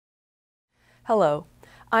Hello,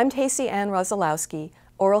 I'm Tacey Rosolowski,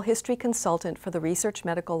 Oral History Consultant for the Research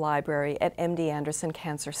Medical Library at MD Anderson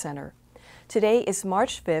Cancer Center. Today is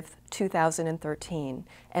March 5th, 2013,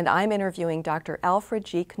 and I'm interviewing Dr. Alfred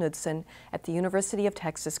G. Knudson at the University of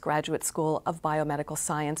Texas Graduate School of Biomedical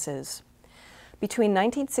Sciences. Between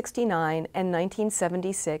 1969 and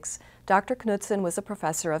 1976, Dr. Knudson was a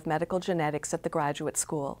professor of medical genetics at the graduate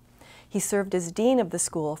school. He served as dean of the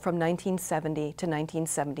school from 1970 to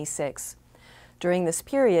 1976. During this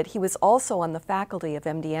period, he was also on the faculty of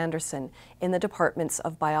MD Anderson in the departments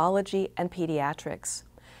of biology and pediatrics.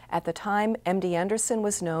 At the time, MD Anderson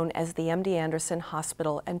was known as the MD Anderson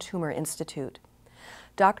Hospital and Tumor Institute.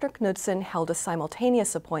 Dr. Knudson held a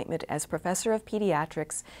simultaneous appointment as professor of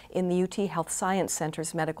pediatrics in the UT Health Science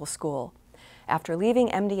Center's medical school. After leaving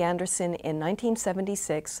MD Anderson in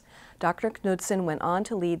 1976, Dr. Knudson went on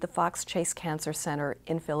to lead the Fox Chase Cancer Center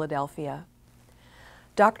in Philadelphia.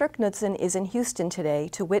 Dr. Knudson is in Houston today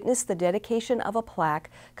to witness the dedication of a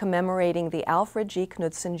plaque commemorating the Alfred G.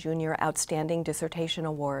 Knudson Jr. Outstanding Dissertation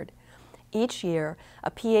Award. Each year,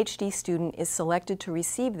 a Ph.D. student is selected to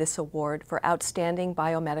receive this award for outstanding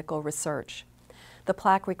biomedical research. The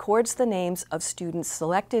plaque records the names of students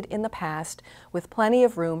selected in the past, with plenty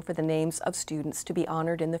of room for the names of students to be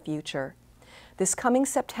honored in the future. This coming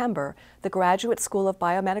September, the Graduate School of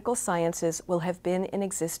Biomedical Sciences will have been in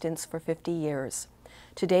existence for 50 years.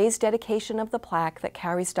 Today's dedication of the plaque that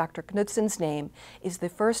carries Dr. Knudson's name is the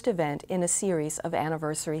first event in a series of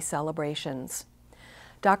anniversary celebrations.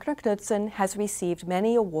 Dr. Knudson has received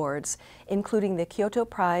many awards, including the Kyoto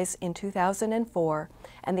Prize in 2004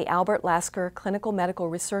 and the Albert Lasker Clinical Medical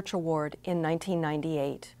Research Award in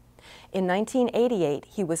 1998. In 1988,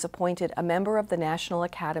 he was appointed a member of the National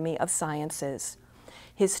Academy of Sciences.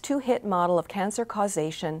 His two-hit model of cancer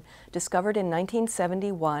causation, discovered in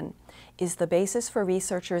 1971, is the basis for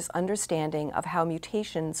researchers' understanding of how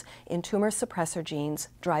mutations in tumor suppressor genes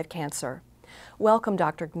drive cancer. Welcome,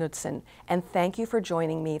 Dr. Knudson, and thank you for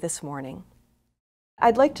joining me this morning.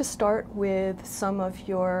 I'd like to start with some of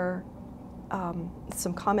your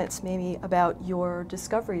some comments maybe about your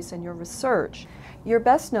discoveries and your research. You're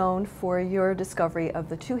best known for your discovery of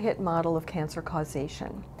the two-hit model of cancer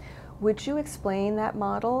causation. Would you explain that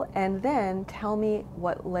model and then tell me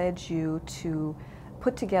what led you to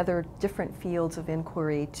put together different fields of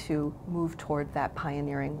inquiry to move toward that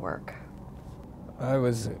pioneering work? I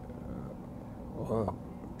was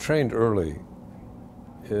trained early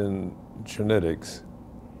in genetics.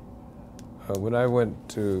 When I went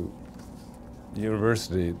to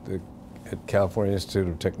university at California Institute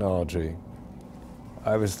of Technology,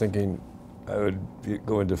 I was thinking I would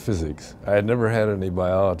go into physics. I had never had any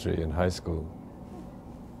biology in high school.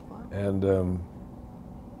 And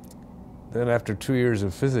then after 2 years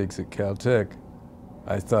of physics at Caltech,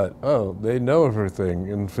 I thought, oh, they know everything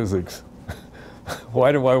in physics.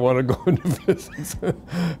 Why do I want to go into physics?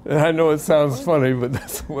 And I know it sounds funny, but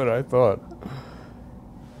that's what I thought.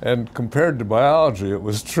 And compared to biology, it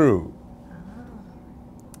was true.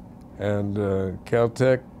 And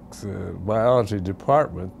Caltech's biology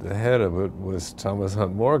department, the head of it was Thomas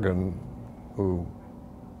Hunt Morgan, who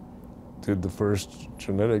did the first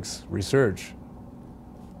genetics research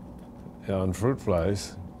on fruit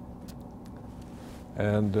flies.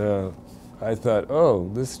 And I thought, oh,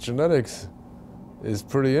 this genetics is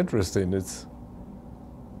pretty interesting.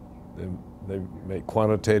 They make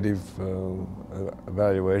quantitative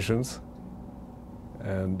evaluations,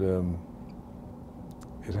 and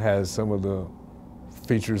it has some of the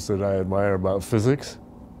features that I admire about physics,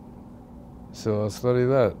 so I'll study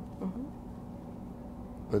that. Mm-hmm.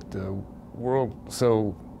 But World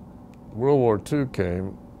War II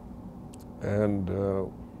came, and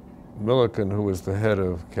Millikan, who was the head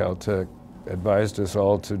of Caltech, advised us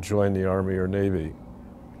all to join the Army or Navy.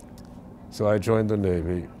 So I joined the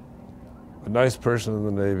Navy. A nice person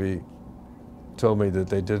in the Navy told me that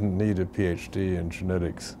they didn't need a Ph.D. in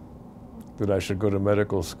genetics, that I should go to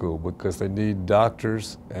medical school because they need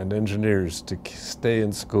doctors and engineers to stay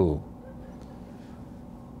in school.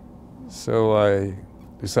 So I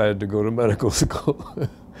decided to go to medical school.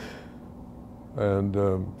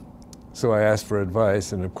 And so I asked for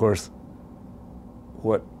advice, and of course,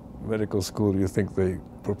 what medical school do you think they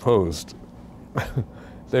proposed?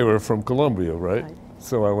 They were from Columbia, right?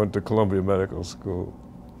 So I went to Columbia Medical School.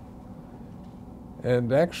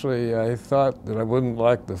 And actually, I thought that I wouldn't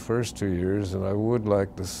like the first 2 years, and I would like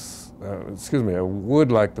I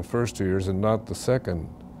would like the first 2 years and not the second.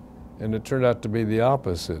 And it turned out to be the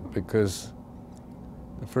opposite, because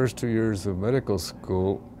the first 2 years of medical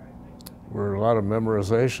school were a lot of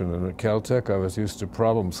memorization, and at Caltech I was used to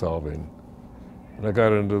problem solving. And I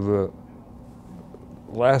got into the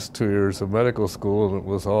last 2 years of medical school, and it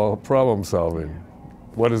was all problem solving.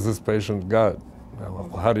 What has this patient got?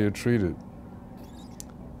 How do you treat it?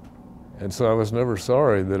 And so I was never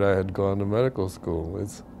sorry that I had gone to medical school.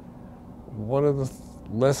 It's one of the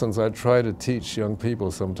lessons I try to teach young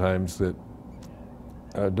people sometimes, that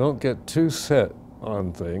don't get too set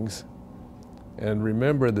on things, and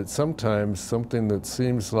remember that sometimes something that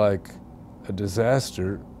seems like a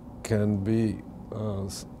disaster can be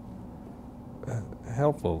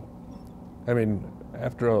helpful. I mean,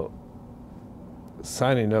 after all,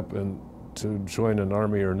 signing up to join an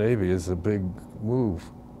Army or Navy is a big move.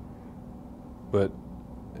 But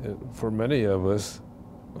for many of us,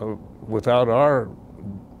 without our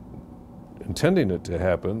intending it to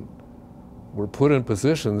happen, we're put in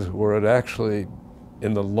positions where it actually,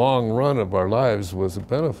 in the long run of our lives, was a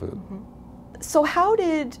benefit. So how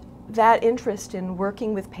did that interest in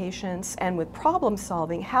working with patients and with problem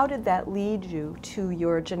solving, how did that lead you to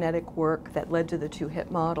your genetic work that led to the two-hit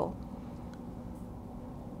model?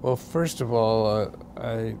 Well, first of all,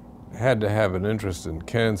 I had to have an interest in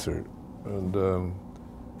cancer. And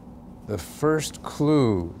the first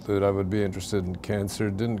clue that I would be interested in cancer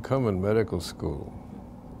didn't come in medical school.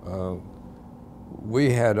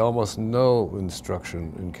 We had almost no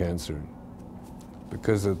instruction in cancer,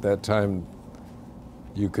 because at that time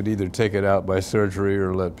you could either take it out by surgery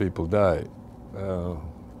or let people die.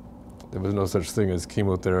 There was no such thing as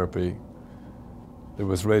chemotherapy. There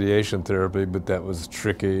was radiation therapy, but that was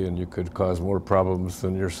tricky and you could cause more problems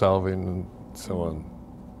than you're solving, and so on.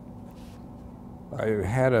 I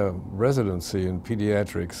had a residency in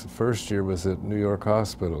pediatrics. The first year was at New York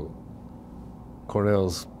Hospital,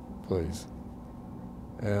 Cornell's place.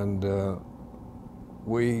 And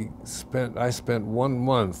I spent 1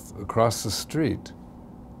 month across the street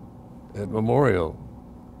at Memorial.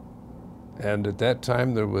 And at that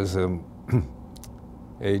time there was a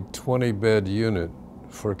 20-bed unit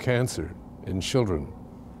for cancer in children.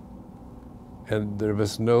 And there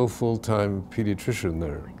was no full-time pediatrician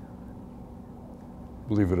there,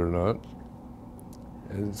 believe it or not.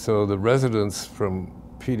 And so the residents from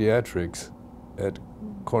pediatrics at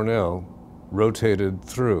Cornell rotated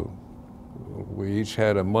through. We each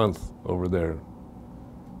had a month over there.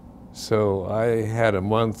 So I had a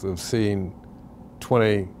month of seeing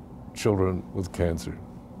 20 children with cancer.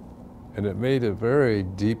 And it made a very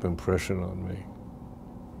deep impression on me.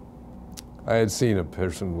 I had seen a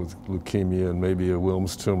person with leukemia and maybe a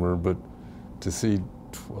Wilms tumor, but to see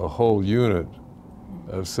a whole unit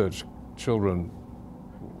of such children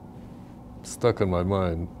stuck in my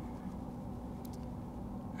mind.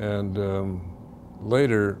 And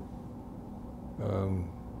later,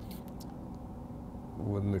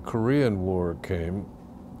 when the Korean War came,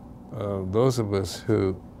 those of us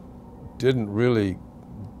who didn't really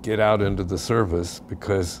get out into the service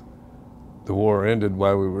because the war ended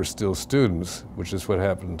while we were still students, which is what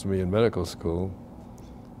happened to me in medical school,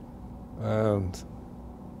 and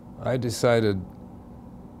I decided,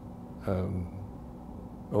 and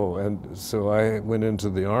so I went into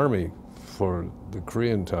the Army for the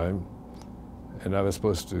Korean time, and I was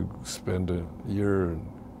supposed to spend a year in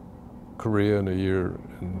Korea and a year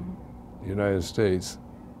in the United States.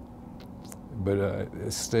 But I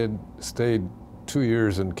stayed 2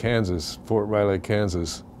 years in Kansas, Fort Riley,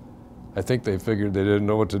 Kansas. I think they figured they didn't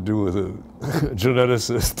know what to do with a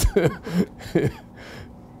geneticist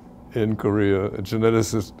in Korea, a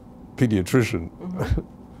geneticist pediatrician.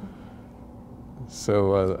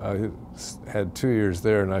 So I had 2 years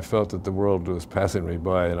there, and I felt that the world was passing me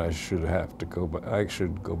by, and I should go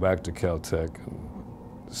back to Caltech and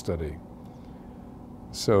study.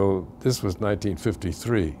 So this was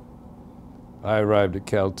 1953. I arrived at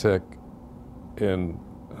Caltech in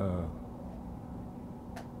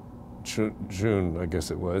June, I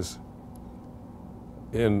guess it was.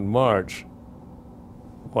 In March,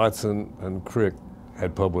 Watson and Crick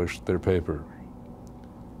had published their paper.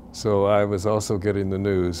 So I was also getting the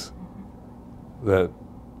news that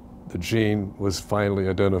the gene was finally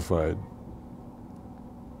identified.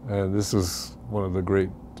 And this was one of the great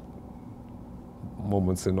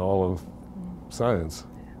moments in all of science.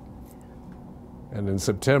 And in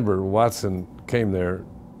September, Watson came there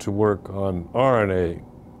to work on RNA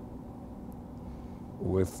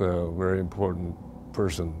with a very important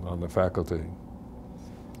person on the faculty.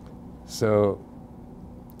 So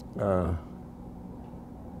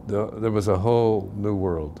there was a whole new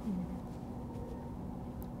world.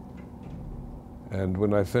 And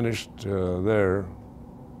when I finished there,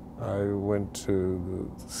 I went to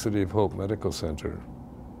the City of Hope Medical Center.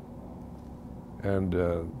 And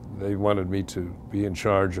they wanted me to be in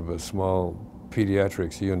charge of a small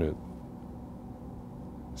pediatrics unit.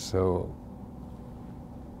 So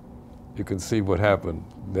you can see what happened.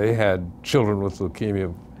 They had children with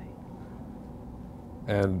leukemia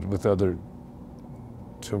and with other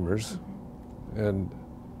tumors, and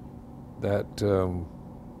that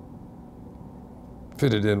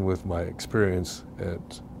fitted in with my experience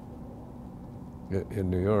in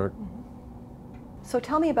New York. So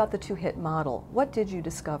tell me about the two-hit model. What did you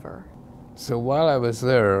discover? So while I was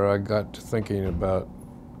there, I got to thinking about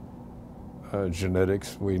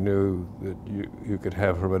genetics. We knew that you could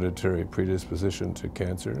have hereditary predisposition to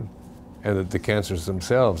cancer, and that the cancers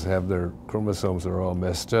themselves have their chromosomes are all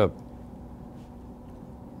messed up.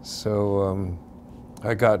 So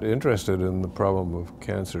I got interested in the problem of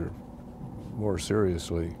cancer more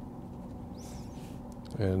seriously.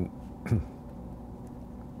 And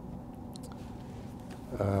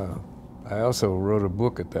I also wrote a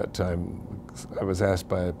book at that time. I was asked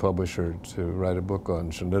by a publisher to write a book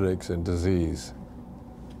on genetics and disease.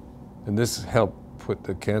 And this helped put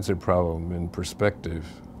the cancer problem in perspective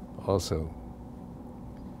also.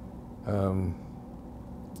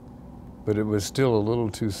 But it was still a little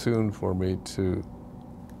too soon for me to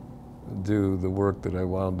do the work that I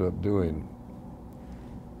wound up doing.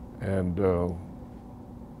 And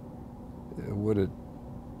what it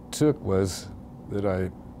took was that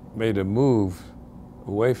I made a move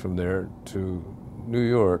away from there to New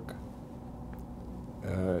York,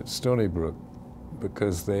 Stony Brook,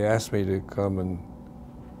 because they asked me to come and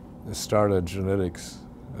start a genetics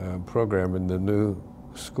program in the new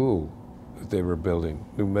school that they were building,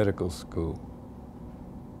 new medical school.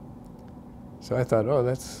 So I thought, oh,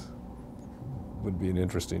 would be an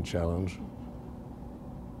interesting challenge.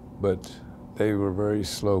 But they were very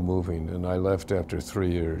slow moving, and I left after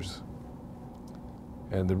 3 years.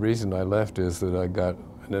 And the reason I left is that I got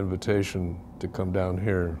an invitation to come down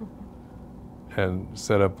here and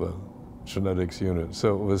set up a genetics unit.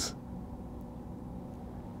 So it was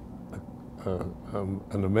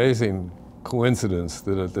an amazing coincidence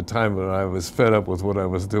that at the time when I was fed up with what I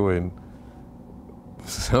was doing,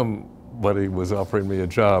 somebody was offering me a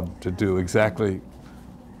job to do exactly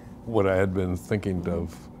what I had been thinking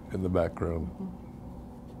of in the background.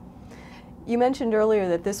 You mentioned earlier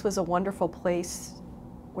that this was a wonderful place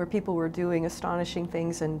where people were doing astonishing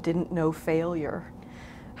things and didn't know failure.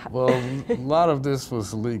 Well, a lot of this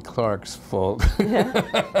was Lee Clark's fault. Yeah.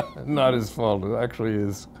 Not his fault. It actually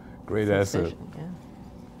is great asset. Yeah.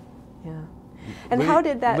 Yeah. And how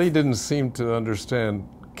did that... Lee didn't seem to understand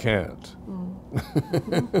Kant.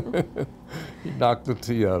 He knocked the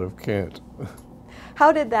tea out of Kant.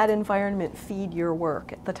 How did that environment feed your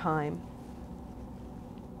work at the time?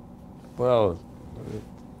 Well,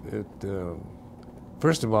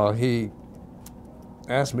 first of all, he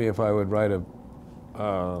asked me if I would write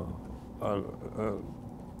a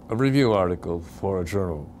review article for a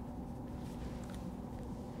journal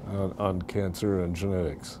on cancer and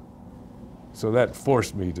genetics. So that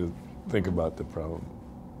forced me to think about the problem.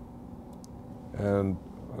 And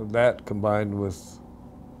that, combined with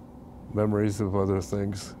memories of other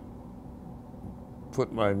things,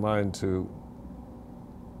 put my mind to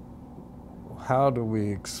how do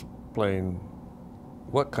we explain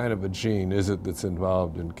what kind of a gene is it that's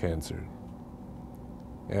involved in cancer?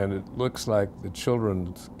 And it looks like the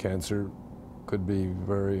children's cancer could be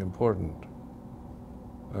very important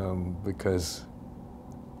because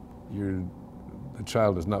the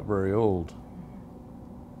child is not very old.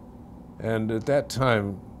 And at that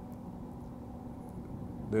time,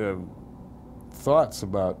 the thoughts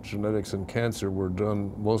about genetics and cancer were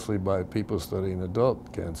done mostly by people studying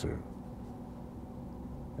adult cancer.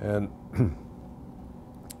 And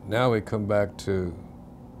now we come back to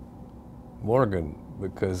Morgan,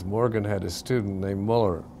 because Morgan had a student named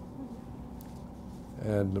Muller.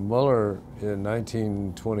 And Muller, in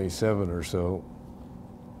 1927 or so,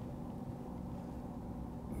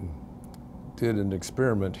 did an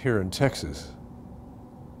experiment here in Texas.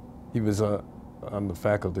 He was on the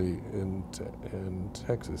faculty in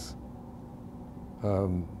Texas.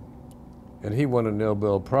 And he won a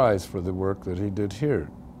Nobel Prize for the work that he did here,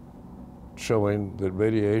 showing that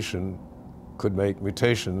radiation could make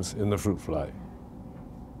mutations in the fruit fly.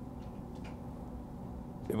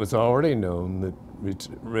 It was already known that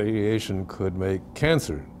radiation could make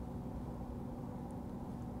cancer.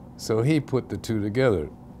 So he put the two together.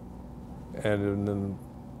 And in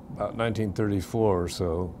about 1934 or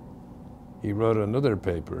so, he wrote another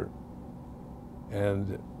paper.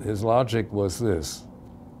 And his logic was this: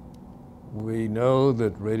 we know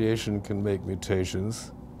that radiation can make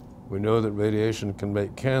mutations. We know that radiation can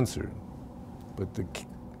make cancer. But the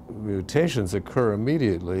mutations occur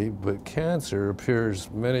immediately, but cancer appears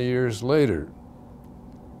many years later.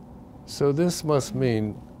 So this must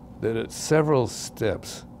mean that several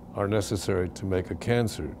steps are necessary to make a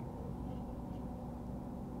cancer.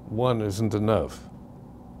 One isn't enough.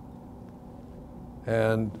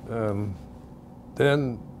 And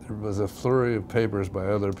then there was a flurry of papers by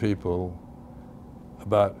other people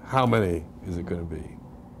about how many is it going to be?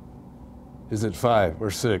 Is it 5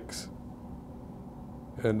 or 6?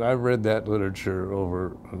 And I read that literature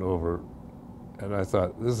over and over, and I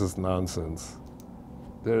thought, this is nonsense.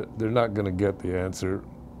 They're not going to get the answer.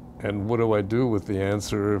 And what do I do with the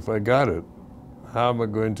answer if I got it? How am I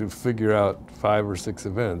going to figure out 5 or 6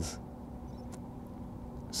 events?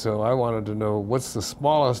 So I wanted to know what's the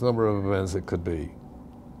smallest number of events it could be.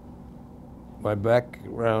 My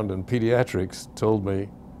background in pediatrics told me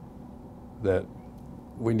that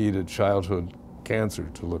we needed childhood cancer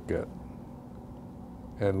to look at.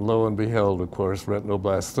 And lo and behold, of course,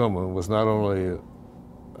 retinoblastoma was not only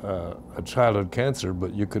a childhood cancer,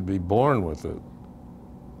 but you could be born with it.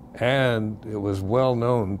 And it was well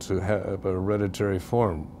known to have a hereditary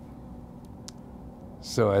form.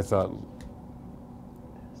 So I thought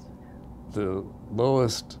the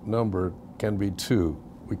lowest number can be 2.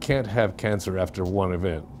 We can't have cancer after 1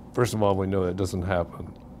 event. First of all, we know that doesn't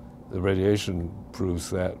happen. The radiation proves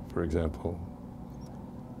that, for example.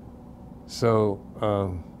 So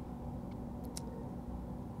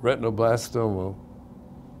retinoblastoma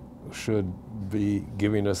should be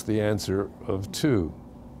giving us the answer of 2.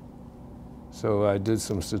 So I did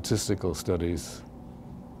some statistical studies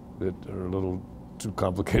that are a little too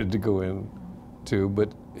complicated to go into,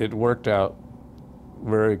 but it worked out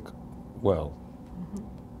very well.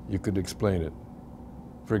 You could explain it.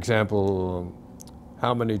 For example,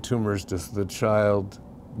 how many tumors does the child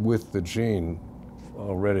with the gene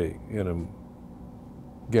already in him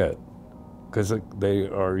get? Because they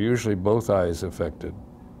are usually both eyes affected.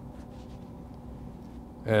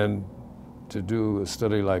 And to do a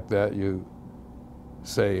study like that, you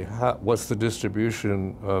say, what's the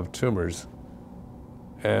distribution of tumors?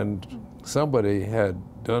 And somebody had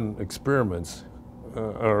done experiments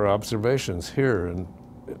or observations here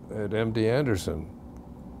at MD Anderson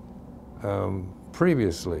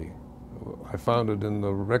previously. I found it in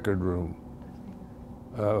the record room.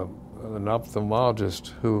 An ophthalmologist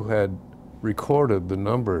who had recorded the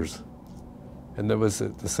numbers, and there was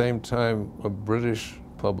at the same time a British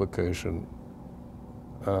publication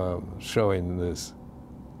showing this,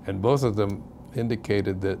 and both of them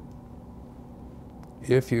indicated that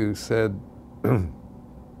if you said that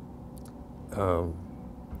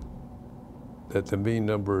the mean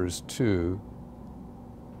number is 2,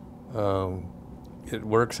 it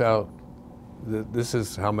works out that this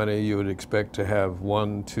is how many you would expect to have,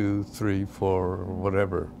 1, 2, 3, 4, or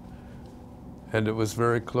whatever. And it was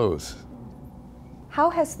very close. How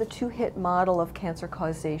has the 2-hit model of cancer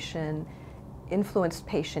causation influenced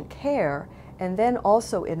patient care and then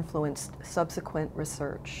also influenced subsequent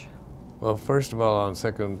research? Well, first of all, on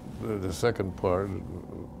the second part,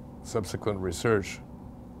 subsequent research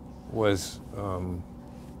was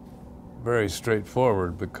very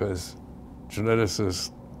straightforward because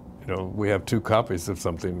geneticists, we have 2 copies of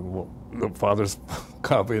something, the father's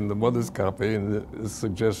copy and the mother's copy, and it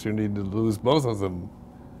suggests you need to lose both of them.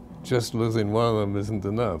 Just losing one of them isn't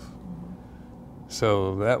enough.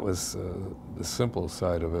 So that was the simple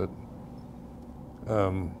side of it.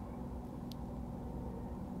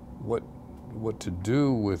 What to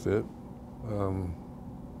do with it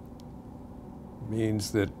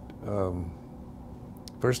means that,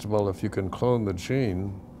 first of all, if you can clone the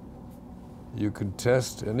gene, you could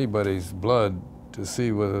test anybody's blood to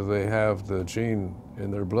see whether they have the gene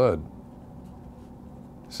in their blood.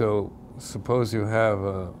 So suppose you have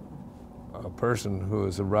a person who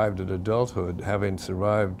has arrived at adulthood having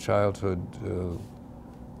survived childhood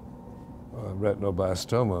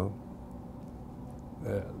retinoblastoma.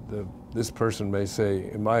 This person may say,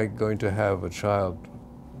 am I going to have a child?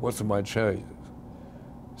 What's my choice?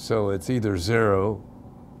 So it's either 0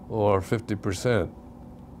 or 50%.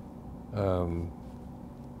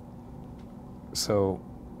 So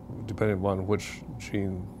depending upon which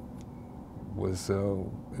gene was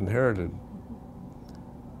inherited.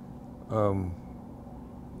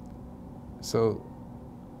 So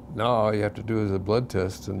now all you have to do is a blood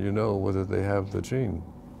test and you know whether they have the gene.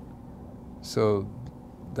 So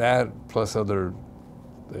that plus other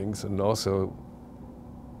things, and also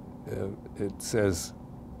it says,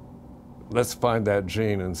 let's find that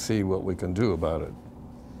gene and see what we can do about it,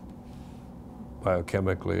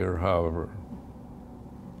 biochemically or however.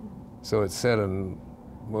 So it set in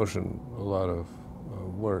motion a lot of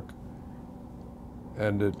work.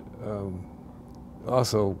 And it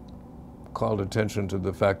also called attention to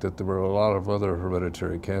the fact that there were a lot of other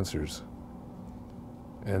hereditary cancers,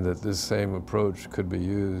 and that this same approach could be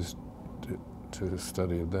used to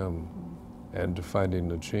study them and to finding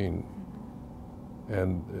the gene.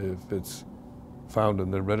 And if it's found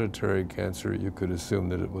in the hereditary cancer, you could assume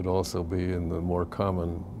that it would also be in the more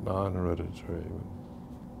common non-hereditary.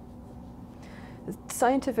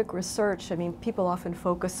 Scientific research, I mean, people often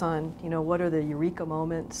focus on, you know, what are the eureka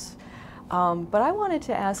moments? But I wanted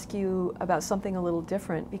to ask you about something a little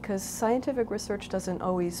different, because scientific research doesn't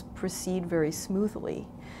always proceed very smoothly.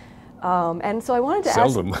 And so I wanted to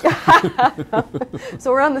ask,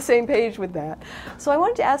 so we're on the same page with that. So I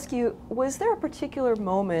wanted to ask you, was there a particular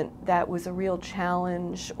moment that was a real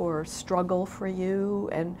challenge or struggle for you?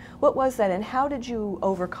 And what was that? And how did you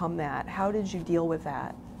overcome that? How did you deal with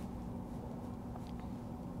that?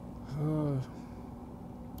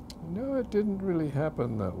 No, it didn't really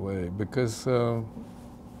happen that way, because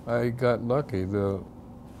I got lucky. The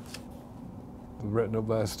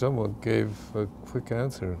retinoblastoma gave a quick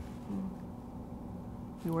answer.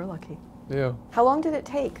 You were lucky. Yeah. How long did it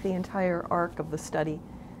take, the entire arc of the study,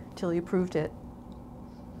 till you proved it?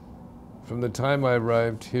 From the time I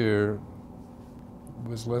arrived here, it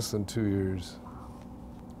was less than 2 years.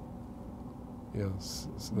 Yes,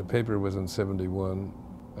 so the paper was in '71.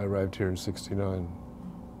 I arrived here in '69.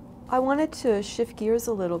 I wanted to shift gears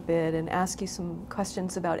a little bit and ask you some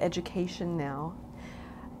questions about education now.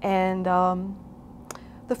 And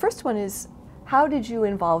the first one is, how did you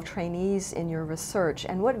involve trainees in your research,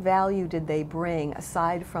 and what value did they bring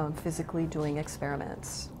aside from physically doing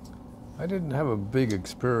experiments? I didn't have a big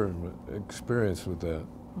experience with that.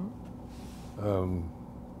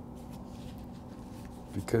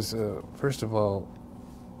 Because first of all,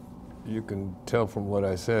 you can tell from what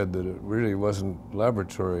I said that it really wasn't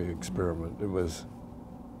laboratory experiment. It was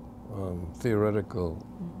theoretical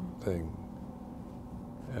thing.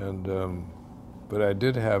 And but I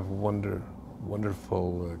did have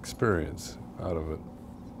wonderful experience out of it.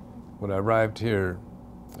 When I arrived here,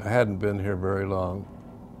 I hadn't been here very long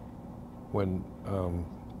when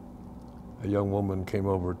a young woman came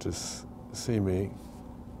over to see me,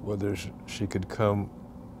 whether she could come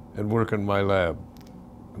and work in my lab.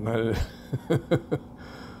 And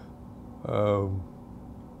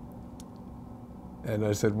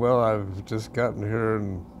I said, well, I've just gotten here,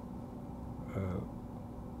 and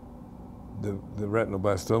the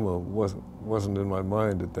retinoblastoma wasn't in my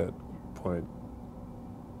mind at that point.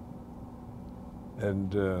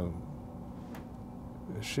 And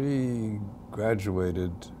she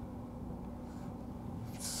graduated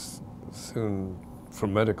soon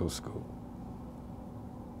from medical school.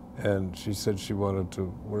 And she said she wanted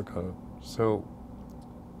to work on it. So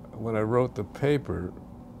when I wrote the paper,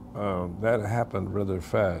 that happened rather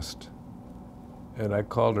fast. And I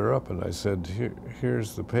called her up and I said,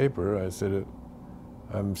 here's the paper. I said,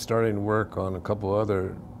 I'm starting to work on a couple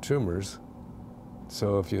other tumors,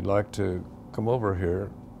 so if you'd like to come over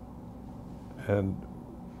here. And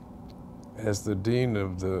as the dean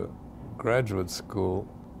of the graduate school,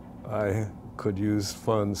 I could use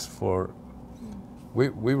funds for,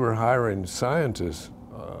 we were hiring scientists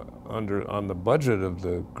on the budget of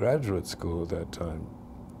the graduate school at that time.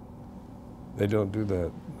 They don't do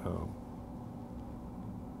that now.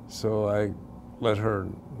 So I let her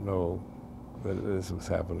know that this was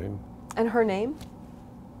happening. And her name?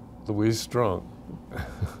 Louise Strunk.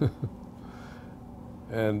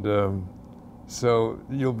 And so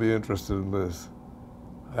you'll be interested in this.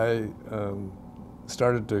 I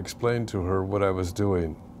started to explain to her what I was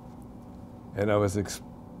doing. And I was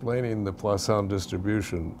explaining the Poisson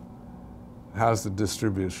distribution. How's the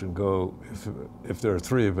distribution go if there are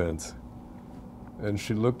 3 events? And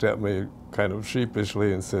she looked at me kind of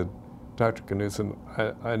sheepishly and said, Dr. Knudson,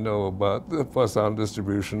 I know about the Poisson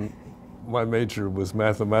distribution. My major was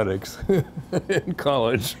mathematics in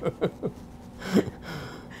college.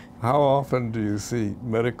 How often do you see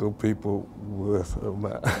medical people with a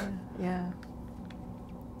math? Yeah.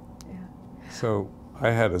 So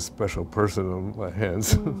I had a special person on my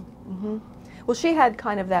hands. Mm-hmm. Well, she had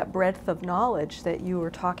kind of that breadth of knowledge that you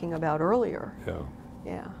were talking about earlier. Yeah.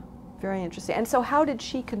 Yeah. Very interesting. And so how did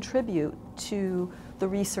she contribute to the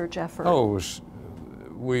research effort? Oh,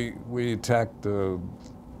 we attacked the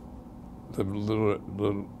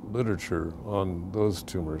literature on those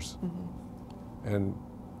tumors, and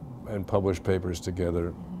published papers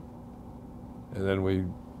together. And then we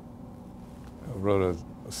wrote a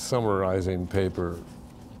summarizing paper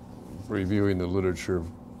reviewing the literature of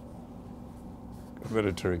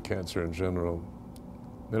hereditary cancer in general.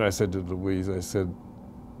 Then I said to Louise,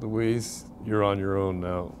 Louise, you're on your own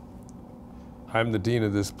now. I'm the dean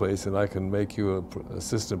of this place and I can make you an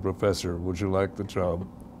assistant professor. Would you like the job?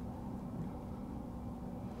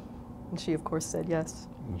 And she, of course, said yes.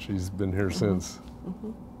 And she's been here since.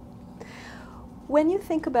 Mm-hmm. When you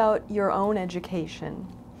think about your own education,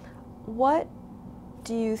 what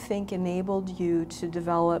do you think enabled you to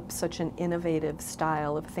develop such an innovative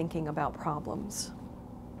style of thinking about problems?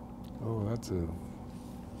 Oh,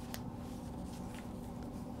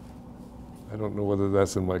 I don't know whether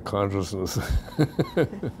that's in my consciousness.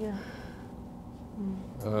 Yeah.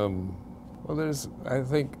 Well, I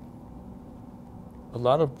think a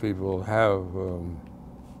lot of people have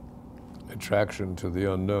attraction to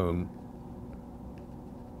the unknown,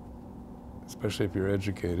 especially if you're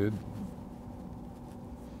educated.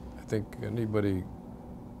 I think anybody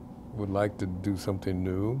would like to do something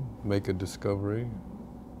new, make a discovery.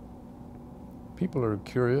 People are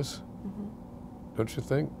curious, don't you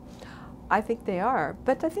think? I think they are,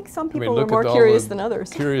 but I think some people are look more at all curious the than others.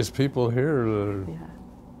 Curious people here that are Yeah.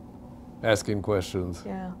 asking questions.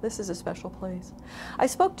 Yeah, this is a special place. I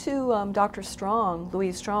spoke to Dr. Strong,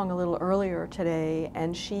 Louise Strong, a little earlier today,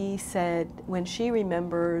 and she said when she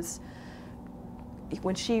remembered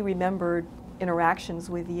interactions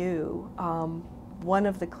with you, one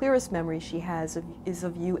of the clearest memories she has is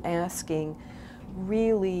of you asking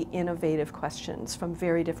really innovative questions from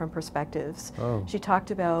very different perspectives. Oh. She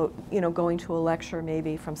talked about, going to a lecture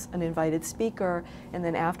maybe from an invited speaker, and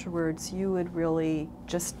then afterwards you would really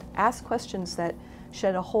just ask questions that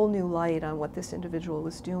shed a whole new light on what this individual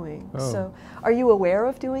was doing. Oh. So are you aware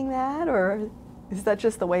of doing that, or is that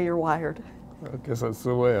just the way you're wired? I guess that's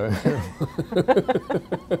the way I am.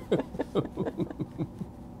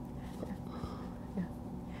 Yeah.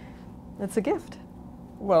 That's a gift.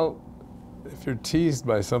 Well, if you're teased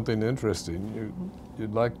by something interesting,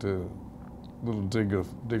 you'd like to dig a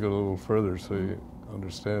little further so you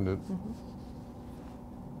understand it.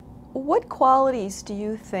 What qualities do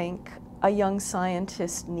you think a young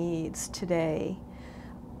scientist needs today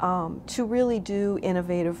to really do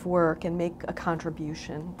innovative work and make a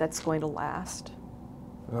contribution that's going to last?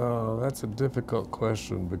 Oh, that's a difficult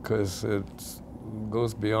question because it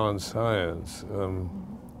goes beyond science.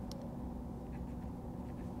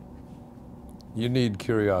 You need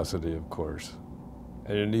curiosity, of course,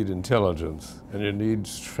 and you need intelligence, and you need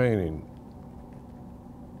training.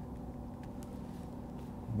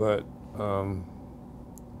 But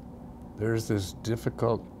there's this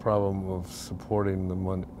difficult problem of supporting the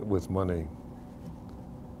money with money.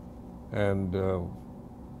 And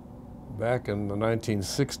back in the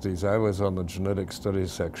 1960s, I was on the genetic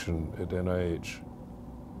studies section at NIH.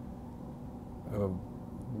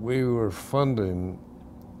 We were funding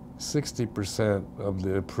 60% of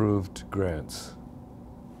the approved grants.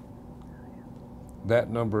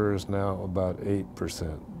 That number is now about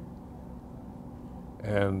 8%.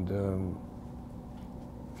 And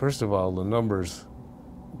first of all, the numbers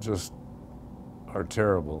just are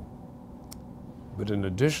terrible. But in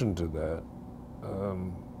addition to that,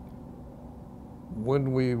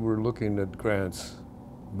 when we were looking at grants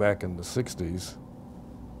back in the 60s,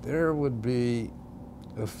 there would be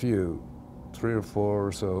a few, 3 or 4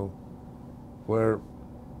 or so, where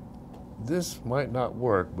this might not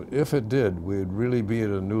work, but if it did, we'd really be at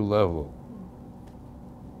a new level.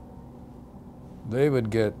 They would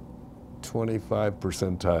get 25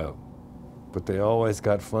 percentile, but they always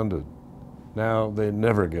got funded. Now they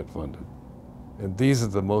never get funded. And these are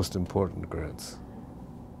the most important grants.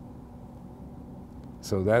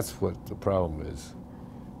 So that's what the problem is.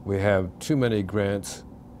 We have too many grants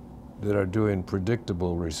that are doing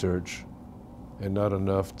predictable research and not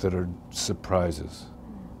enough that are surprises.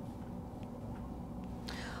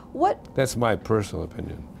 That's my personal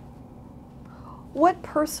opinion. What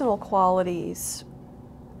personal qualities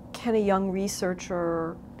can a young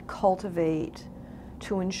researcher cultivate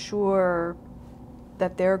to ensure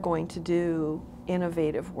that they're going to do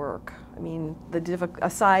innovative work? I mean,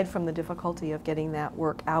 aside from the difficulty of getting that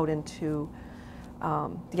work out into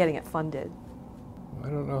getting it funded. I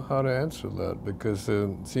don't know how to answer that because it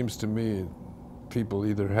seems to me people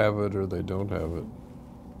either have it or they don't have it.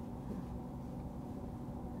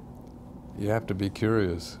 You have to be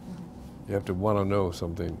curious. You have to want to know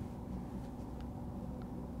something.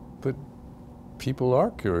 But people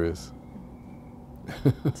are curious.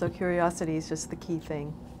 So curiosity is just the key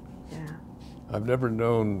thing. Yeah. I've never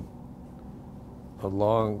known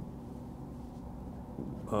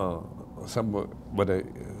somebody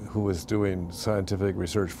who was doing scientific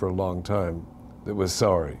research for a long time that was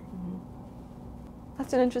sorry.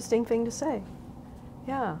 That's an interesting thing to say.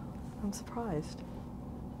 Yeah, I'm surprised.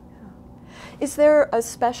 Yeah. Is there a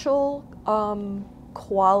special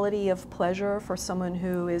quality of pleasure for someone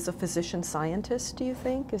who is a physician scientist, do you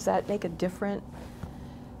think? Does that make a different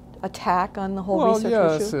attack on the whole research issue?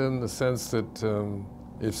 Well, yes, in the sense that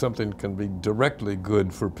if something can be directly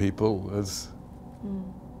good for people,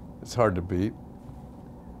 it's hard to beat.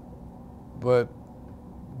 But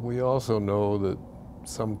we also know that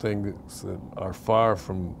some things that are far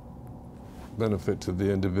from benefit to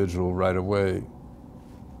the individual right away.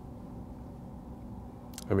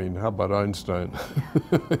 I mean, how about Einstein?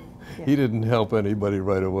 Yeah. He didn't help anybody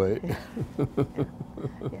right away. Yeah.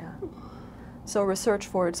 Yeah. So research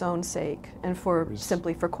for its own sake and for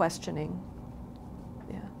simply for questioning.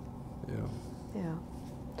 Yeah. Yeah.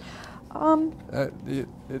 Yeah.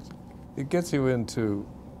 It gets you into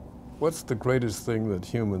what's the greatest thing that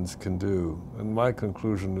humans can do? And my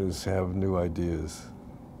conclusion is have new ideas.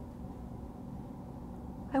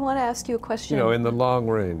 I want to ask you a question. You know, in the long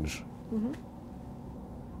range. Mm-hmm.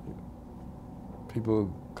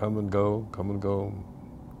 People come and go,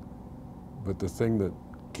 but the thing that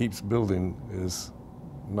keeps building is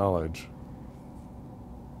knowledge.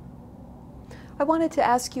 I wanted to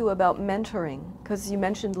ask you about mentoring, because you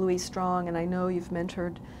mentioned Louis Strong, and I know you've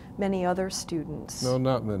mentored many other students. No,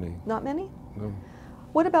 not many. Not many? No.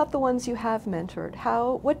 What about the ones you have mentored?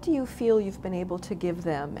 What do you feel you've been able to give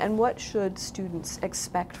them, and what should students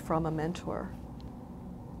expect from a mentor?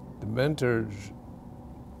 The mentor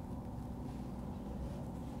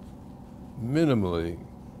minimally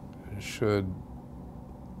should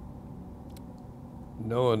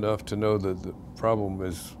know enough to know that the problem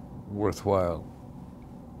is worthwhile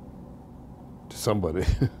to somebody.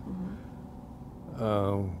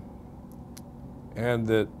 Mm-hmm. And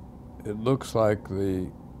that it looks like the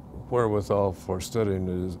wherewithal for studying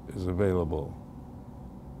is available.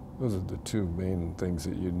 Those are the two main things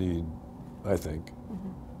that you need, I think.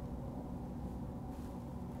 Mm-hmm.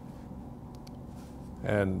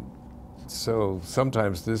 And so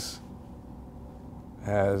sometimes this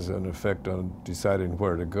has an effect on deciding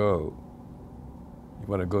where to go. You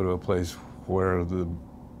want to go to a place where the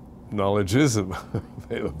knowledge is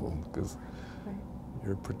available, because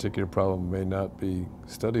your particular problem may not be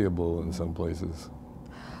studyable in some places.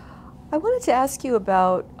 I wanted to ask you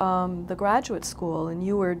about the graduate school, and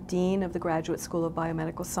you were Dean of the Graduate School of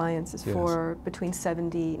Biomedical Sciences for between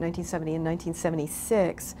 1970 and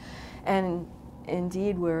 1976, and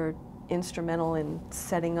indeed were instrumental in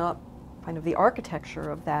setting up kind of the architecture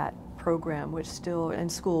of that program, which still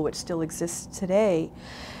exists today.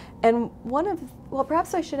 And well,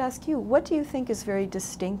 perhaps I should ask you, what do you think is very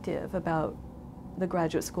distinctive about the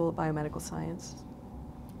Graduate School of Biomedical Science?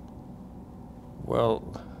 Well,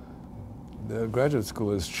 the graduate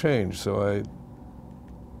school has changed, so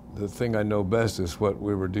the thing I know best is what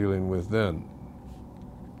we were dealing with then.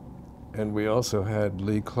 And we also had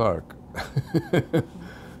Lee Clark.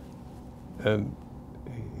 And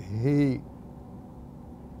he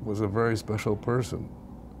was a very special person.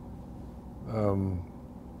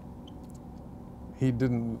 He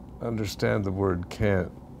didn't understand the word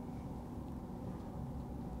can't.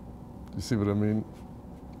 You see what I mean?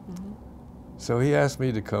 Mm-hmm. So he asked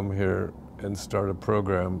me to come here and start a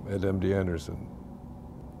program at MD Anderson.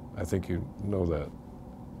 I think you know that.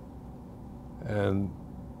 And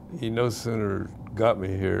he no sooner got me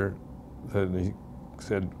here than he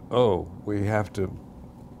said, "Oh, we have to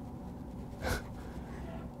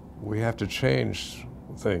change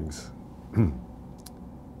things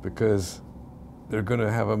because they're going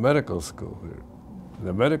to have a medical school here. And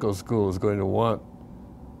the medical school is going to want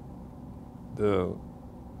the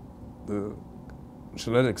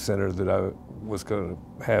genetics center that I was going to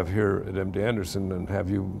have here at MD Anderson and have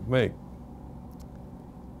you make.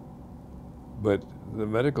 But the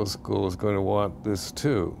medical school is going to want this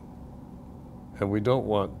too. And we don't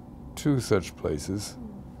want two such places.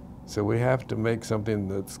 So we have to make something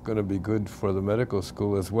that's going to be good for the medical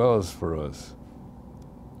school as well as for us."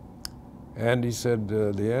 And he said,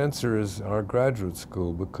 the answer is our graduate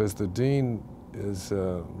school, because the dean is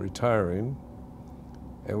retiring,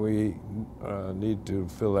 and we need to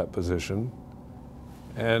fill that position.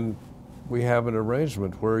 And we have an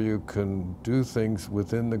arrangement where you can do things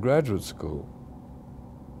within the graduate school.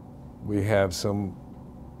 We have some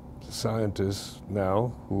scientists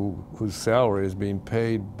now whose salary is being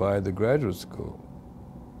paid by the graduate school.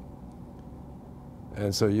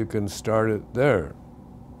 And so you can start it there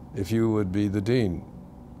if you would be the dean.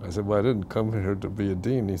 I said, "Well, I didn't come here to be a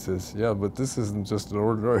dean." He says, "Yeah, but this isn't just an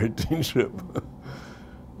ordinary deanship."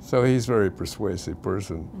 So he's a very persuasive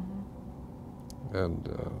person. Mm-hmm. And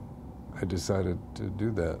I decided to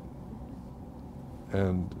do that.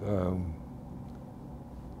 And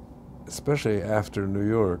especially after New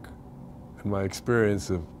York, in my experience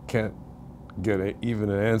of can't get even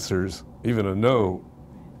answers, even a no,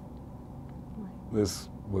 this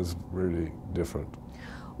was really different.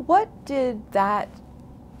 What did that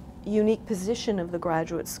unique position of the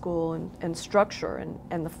graduate school and structure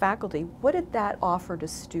and the faculty, what did that offer to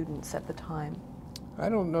students at the time? I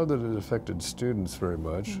don't know that it affected students very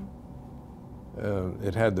much.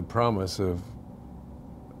 It had the promise of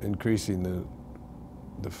increasing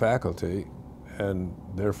the faculty and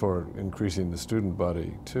therefore increasing the student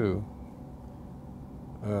body too.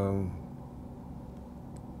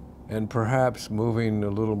 And perhaps moving a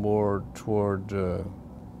little more toward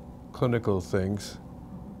clinical things,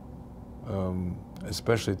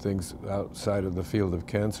 especially things outside of the field of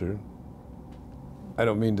cancer. I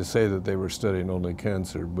don't mean to say that they were studying only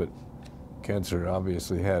cancer, but cancer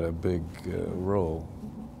obviously had a big role.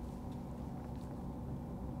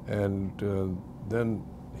 And then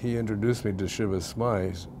he introduced me to Shiva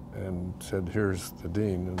Smythe and said, here's the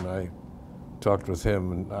dean, and I talked with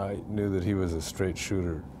him, and I knew that he was a straight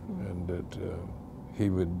shooter and that he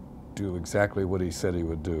would do exactly what he said he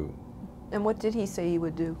would do. And what did he say he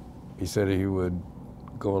would do? He said he would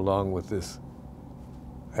go along with this,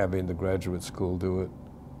 having the graduate school do it,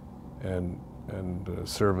 and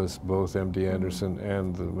service both MD Anderson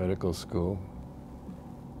and the medical school.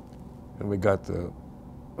 And we got the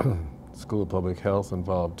School of Public Health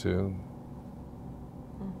involved too.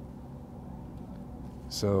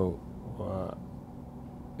 So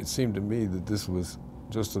it seemed to me that this was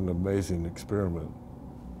just an amazing experiment,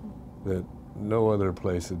 that no other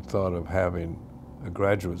place had thought of having a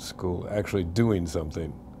graduate school actually doing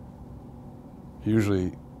something.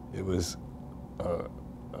 Usually it was a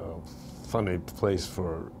funny place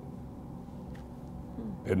for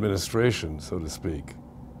administration, so to speak.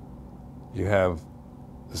 You have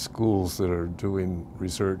the schools that are doing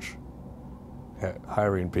research,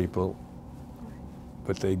 hiring people,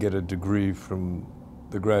 but they get a degree from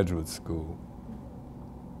the graduate school.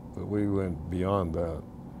 But we went beyond that.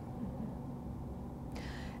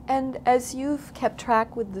 And as you've kept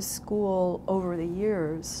track with the school over the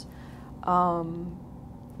years,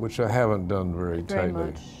 which I haven't done very tightly.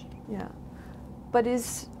 much, yeah. But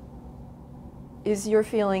is your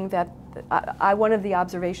feeling that, one of the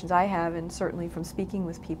observations I have, and certainly from speaking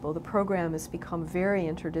with people, the program has become very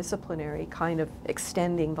interdisciplinary, kind of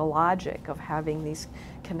extending the logic of having these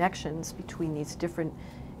connections between these different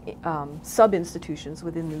sub-institutions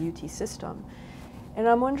within the UT system. And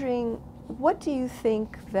I'm wondering, what do you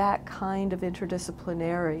think that kind of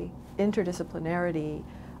interdisciplinarity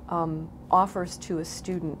offers to a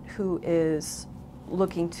student who is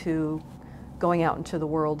looking to going out into the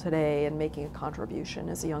world today and making a contribution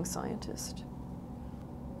as a young scientist?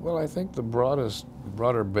 Well, I think the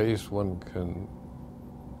broader base one can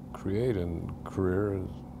create in career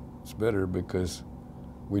is better, because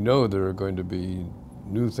we know there are going to be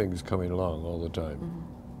new things coming along all the time.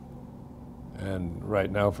 And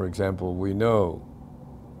right now, for example, we know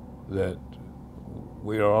that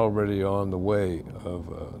we are already on the way of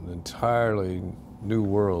an entirely new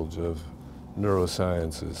world of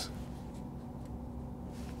neurosciences.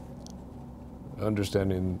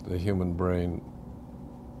 Understanding the human brain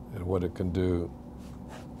and what it can do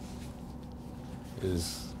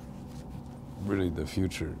is really the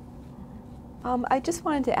future. I just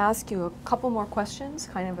wanted to ask you a couple more questions,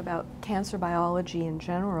 kind of about cancer biology in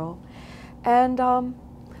general. And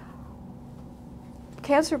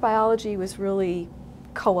cancer biology was really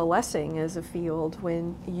coalescing as a field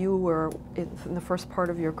when you were in the first part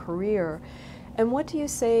of your career. And what do you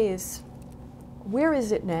say is, where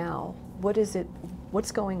is it now?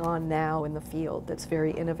 What's going on now in the field that's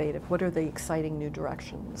very innovative? What are the exciting new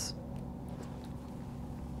directions?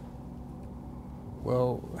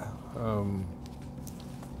 Well,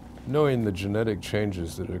 knowing the genetic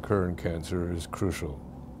changes that occur in cancer is crucial,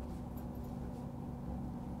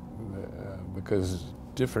 because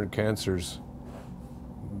different cancers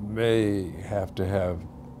may have to have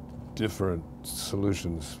different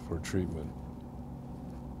solutions for treatment.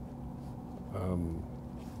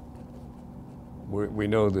 We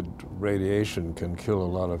know that radiation can kill a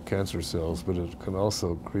lot of cancer cells, but it can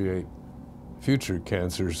also create future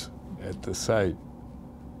cancers at the site.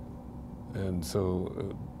 And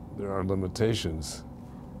so there are limitations.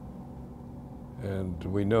 And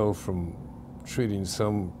we know from treating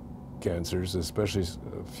some cancers, especially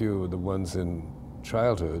a few of the ones in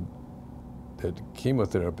childhood, that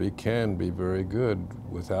chemotherapy can be very good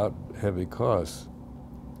without heavy costs.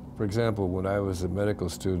 For example, when I was a medical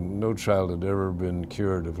student, no child had ever been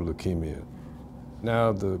cured of leukemia.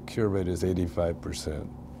 Now the cure rate is 85%.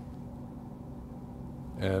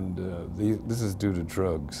 And this is due to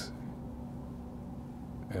drugs.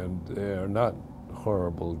 And they are not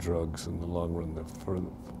horrible drugs in the long run.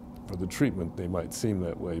 For the treatment, they might seem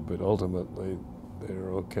that way, but ultimately,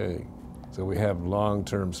 they're okay. So we have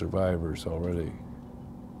long-term survivors already.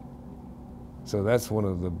 So that's one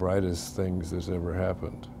of the brightest things that's ever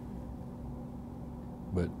happened.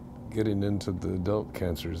 But getting into the adult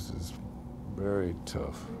cancers is very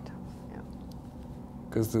tough. Very tough, yeah.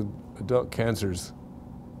 Because the adult cancers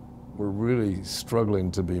were really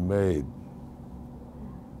struggling to be made.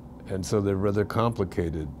 And so they're rather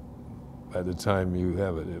complicated by the time you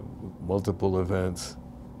have it. Multiple events,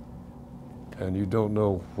 and you don't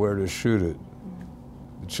know where to shoot it.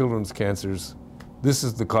 The children's cancers, this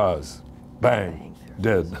is the cause. Bang,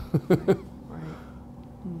 dead. Right.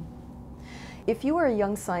 If you were a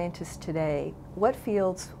young scientist today, what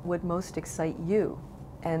fields would most excite you,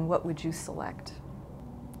 and what would you select?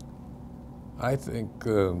 I think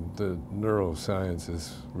the neuroscience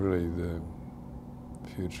is really the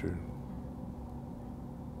future.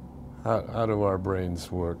 How do our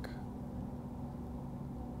brains work?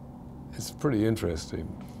 It's a pretty interesting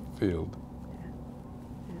field.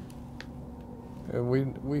 Yeah. And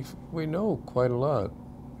we know quite a lot,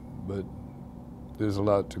 but there's a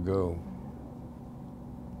lot to go.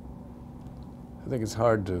 I think it's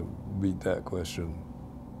hard to beat that question.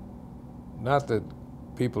 Not that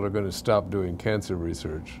people are going to stop doing cancer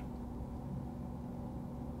research,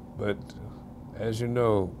 but as you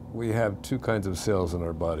know, we have two kinds of cells in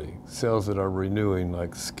our body. Cells that are renewing,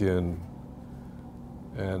 like skin,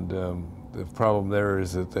 and the problem there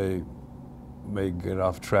is that they may get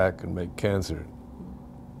off track and make cancer.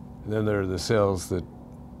 And then there are the cells that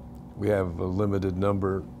we have a limited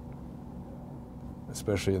number,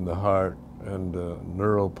 especially in the heart and the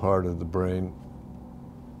neural part of the brain,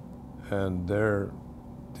 and their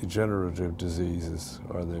degenerative diseases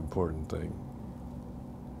are the important thing.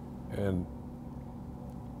 And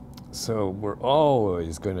so we're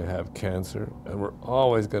always going to have cancer, and we're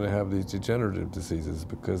always going to have these degenerative diseases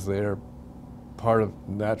because they are part of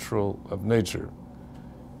nature.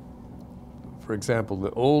 For example,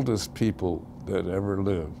 the oldest people that ever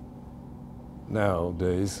lived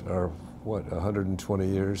nowadays are, what, 120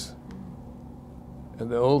 years? And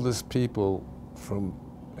the oldest people from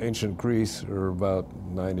ancient Greece are about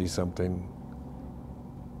 90-something.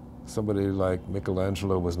 Somebody like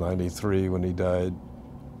Michelangelo was 93 when he died.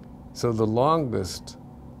 So the longest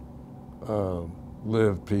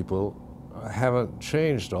lived people haven't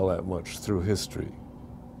changed all that much through history.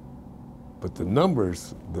 But the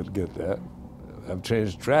numbers that get that have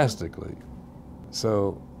changed drastically.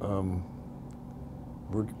 So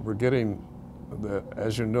we're getting,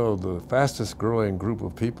 as you know, the fastest growing group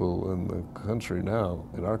of people in the country now,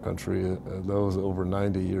 in our country, are those over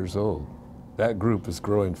 90 years old. That group is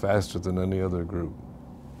growing faster than any other group.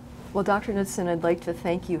 Well, Dr. Knudson, I'd like to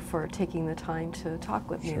thank you for taking the time to talk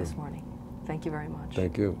with me Sure. this morning. Thank you very much.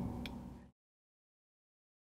 Thank you.